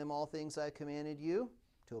 teaching them all things I commanded you,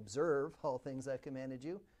 to observe all things I commanded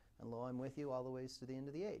you, and lo, I'm with you all the ways to the end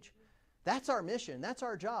of the age. That's our mission. That's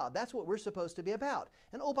our job. That's what we're supposed to be about.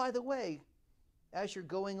 And oh, by the way, as you're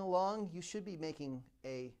going along, you should be making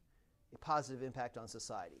a positive impact on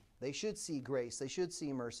society. They should see grace. They should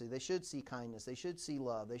see mercy. They should see kindness. They should see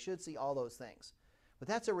love. They should see all those things. But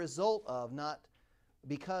that's a result of, not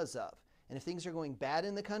because of. And if things are going bad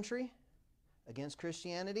in the country against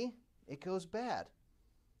Christianity, it goes bad.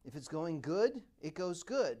 If it's going good, it goes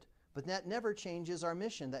good. But that never changes our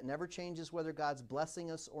mission. That never changes whether God's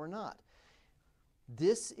blessing us or not.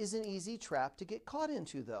 This is an easy trap to get caught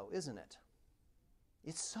into, though, isn't it?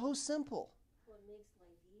 It's so simple. Well, it makes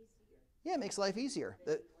life easier. Yeah, it makes life easier.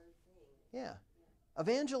 That's one thing. Yeah.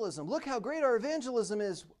 Evangelism. Look how great our evangelism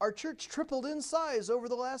is. Our church tripled in size over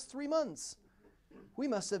the last 3 months. We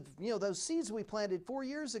must have, those seeds we planted 4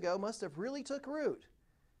 years ago must have really took root.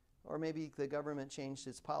 Or maybe the government changed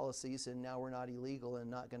its policies and now we're not illegal and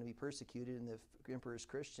not going to be persecuted and the emperor's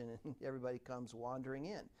Christian and everybody comes wandering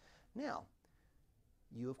in. Now,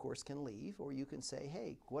 you of course can leave, or you can say,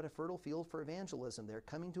 hey, what a fertile field for evangelism. They're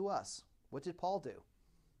coming to us. What did Paul do?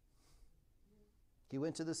 He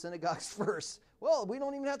went to the synagogues first. Well, we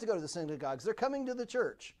don't even have to go to the synagogues. They're coming to the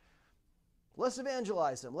church. Let's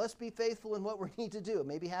evangelize them. Let's be faithful in what we need to do.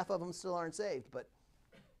 Maybe half of them still aren't saved, but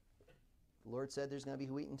the Lord said there's going to be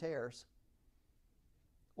wheat and tares.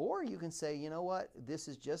 Or you can say, you know what? This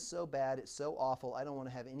is just so bad. It's so awful. I don't want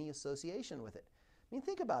to have any association with it. I mean,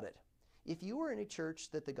 think about it. If you were in a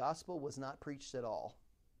church that the gospel was not preached at all,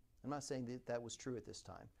 I'm not saying that that was true at this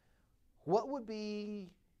time, what would be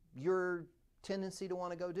your tendency to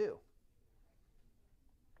want to go do?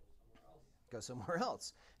 Go somewhere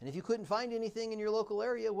else. And if you couldn't find anything in your local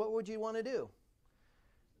area, what would you want to do?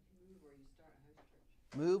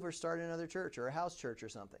 Move or start another church or a house church or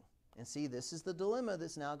something. And see, this is the dilemma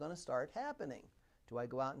that's now going to start happening. Do I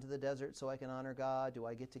go out into the desert so I can honor God? Do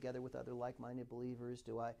I get together with other like-minded believers?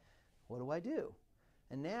 What do I do?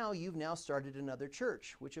 And now you've now started another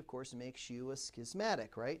church, which of course makes you a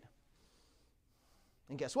schismatic, right?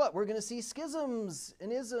 And guess what? We're going to see schisms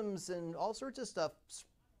and isms and all sorts of stuff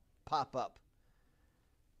pop up.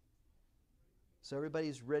 So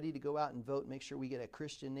everybody's ready to go out and vote and make sure we get a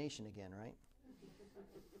Christian nation again, right?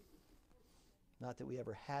 Not that we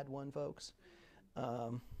ever had one, folks.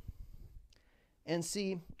 And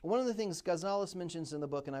see, one of the things Gonzalez mentions in the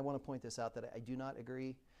book, and I want to point this out that I do not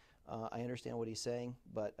agree, I understand what he's saying,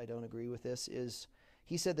 but I don't agree with this, is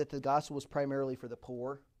he said that the gospel was primarily for the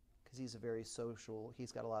poor. because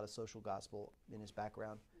he's got a lot of social gospel in his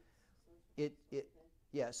background.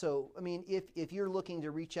 Yeah, so, I mean, if you're looking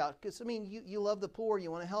to reach out, because, I mean, you love the poor,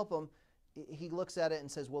 you want to help them, he looks at it and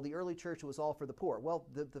says, well, the early church was all for the poor. Well,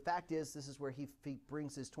 the fact is, this is where he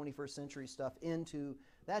brings his 21st century stuff into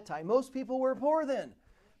that time. Most people were poor then.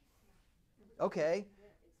 Okay.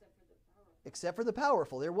 Except for the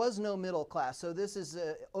powerful. There was no middle class. So this is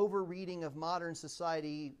an overreading of modern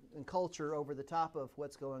society and culture over the top of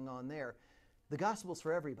what's going on there. The gospel's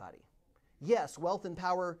for everybody. Yes, wealth and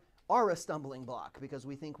power are a stumbling block because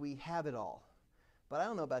we think we have it all. But I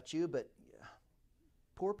don't know about you, but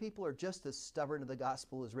poor people are just as stubborn to the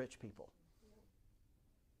gospel as rich people.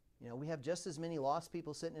 You know, we have just as many lost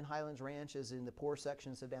people sitting in Highlands Ranch as in the poor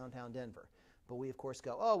sections of downtown Denver. But we, of course,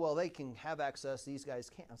 go, oh, well, they can have access, these guys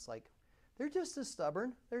can't. It's like, they're just as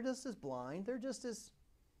stubborn. They're just as blind. They're just as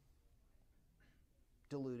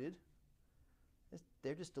deluded.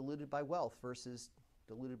 They're just deluded by wealth versus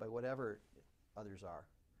deluded by whatever others are.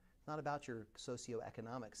 It's not about your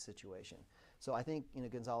socioeconomic situation. So I think,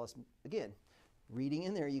 Gonzalez, again, reading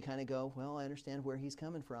in there, you kind of go, well, I understand where he's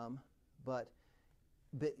coming from, but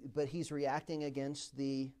he's reacting against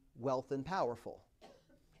the wealth and powerful.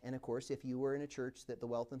 And of course, if you were in a church that the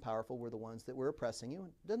wealth and powerful were the ones that were oppressing you,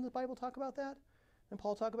 doesn't the Bible talk about that? And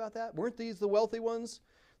Paul talk about that? Weren't these the wealthy ones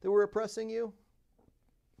that were oppressing you?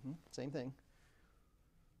 Same thing.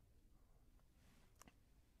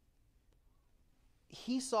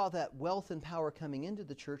 He saw that wealth and power coming into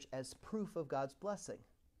the church as proof of God's blessing.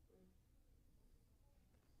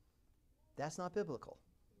 That's not biblical.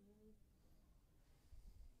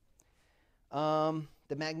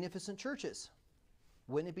 The magnificent churches.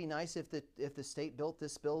 Wouldn't it be nice if the state built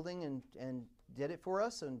this building and did it for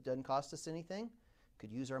us and doesn't cost us anything?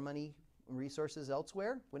 Could use our money and resources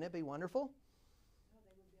elsewhere? Wouldn't it be wonderful?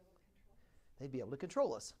 They'd be able to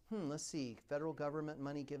control us. Let's see. Federal government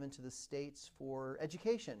money given to the states for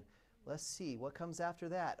education. Let's see. What comes after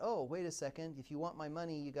that? Oh, wait a second. If you want my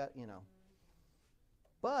money, you got,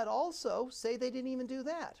 But also, say they didn't even do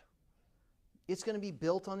that. It's going to be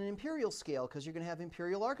built on an imperial scale because you're going to have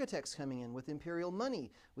imperial architects coming in with imperial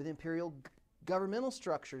money, with imperial governmental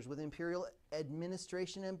structures, with imperial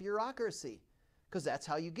administration and bureaucracy, because that's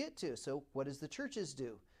how you get to. So what does the churches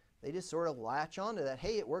do? They just sort of latch onto that.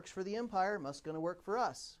 Hey, it works for the empire, must going to work for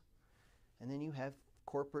us. And then you have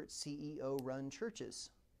corporate CEO-run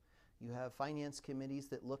churches. You have finance committees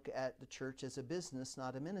that look at the church as a business,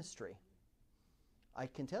 not a ministry. I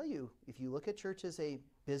can tell you, if you look at church as a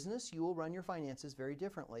business, you will run your finances very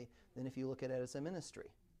differently than if you look at it as a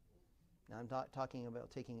ministry. Now, I'm not talking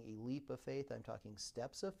about taking a leap of faith. I'm talking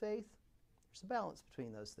steps of faith. There's a balance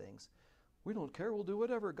between those things. We don't care. We'll do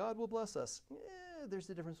whatever. God will bless us. There's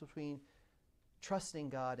a difference between trusting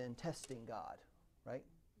God and testing God, right?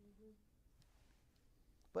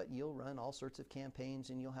 But you'll run all sorts of campaigns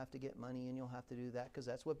and you'll have to get money and you'll have to do that because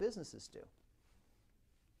that's what businesses do.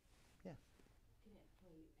 Yeah. Can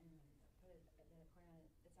you put it in the corner,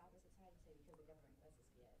 it's opposite side, say because the government lets us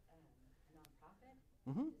get a nonprofit?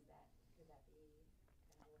 Could that be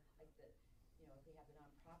kind of like if we have the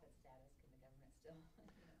nonprofit status, can the government still?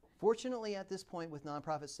 Fortunately, at this point with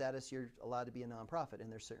nonprofit status, you're allowed to be a nonprofit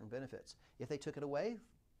and there's certain benefits. If they took it away,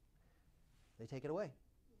 they take it away.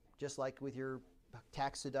 Just like with your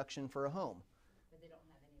tax deduction for a home. But they don't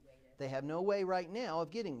have any way to... They have no way right now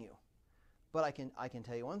of getting you. But I can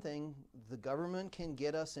tell you one thing, the government can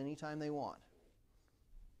get us anytime they want.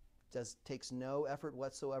 Takes no effort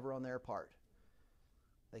whatsoever on their part.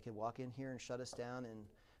 They could walk in here and shut us down, and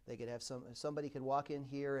they could have somebody could walk in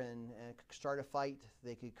here and start a fight.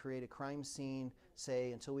 They could create a crime scene,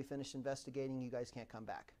 say, until we finish investigating, you guys can't come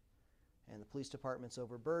back. And the police department's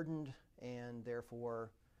overburdened, and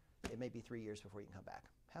therefore it may be 3 years before you can come back.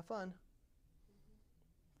 Have fun.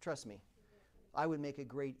 Trust me. I would make a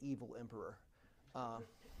great evil emperor.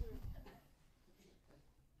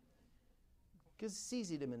 Because it's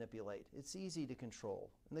easy to manipulate. It's easy to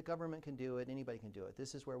control. And the government can do it. Anybody can do it.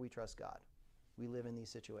 This is where we trust God. We live in these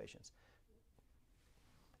situations.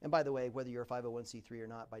 And by the way, whether you're a 501c3 or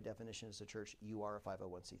not, by definition as a church, you are a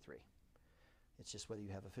 501c3. It's just whether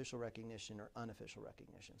you have official recognition or unofficial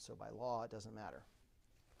recognition. So by law, it doesn't matter.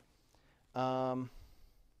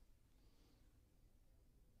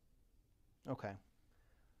 Okay.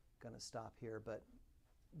 Going to stop here, but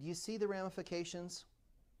do you see the ramifications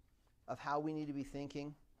of how we need to be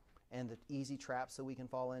thinking and the easy traps that we can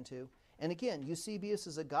fall into? And again, Eusebius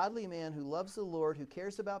is a godly man who loves the Lord, who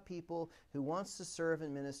cares about people, who wants to serve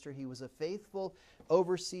and minister. He was a faithful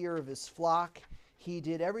overseer of his flock. He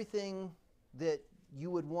did everything that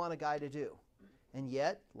you would want a guy to do. And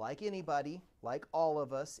yet, like anybody, like all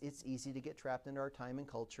of us, it's easy to get trapped into our time and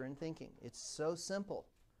culture and thinking. It's so simple.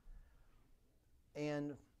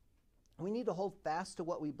 And we need to hold fast to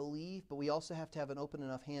what we believe, but we also have to have an open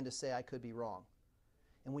enough hand to say, I could be wrong.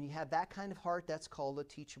 And when you have that kind of heart, that's called a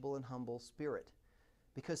teachable and humble spirit.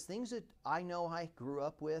 Because things that I know I grew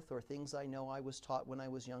up with, or things I know I was taught when I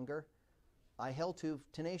was younger, I held to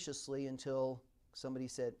tenaciously until somebody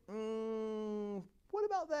said, what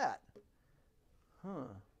about that?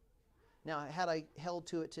 Now, had I held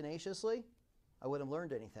to it tenaciously, I wouldn't have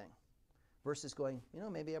learned anything. Versus going,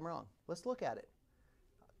 maybe I'm wrong. Let's look at it.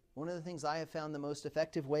 One of the things I have found the most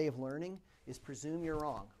effective way of learning is presume you're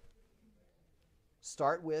wrong.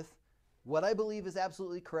 Start with what I believe is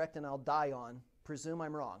absolutely correct and I'll die on. Presume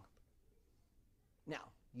I'm wrong. Now,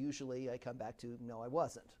 usually I come back to, no, I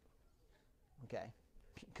wasn't. Okay?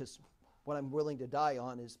 Because what I'm willing to die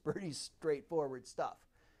on is pretty straightforward stuff.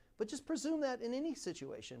 But just presume that in any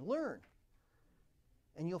situation. Learn.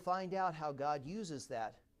 And you'll find out how God uses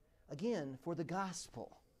that, again, for the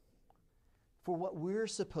gospel. For what we're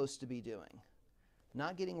supposed to be doing.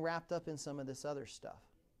 Not getting wrapped up in some of this other stuff.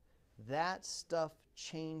 That stuff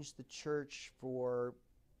changed the church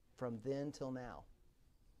from then till now.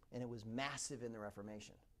 And it was massive in the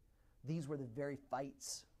Reformation. These were the very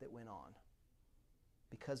fights that went on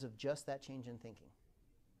because of just that change in thinking.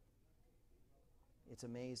 It's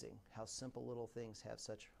amazing how simple little things have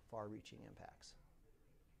such far-reaching impacts.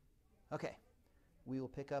 Okay, we will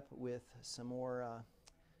pick up with some more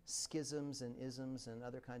schisms and isms and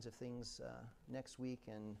other kinds of things next week,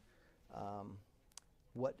 and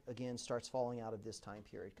what, again, starts falling out of this time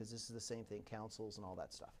period, because this is the same thing, councils and all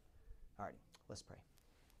that stuff. All right, let's pray.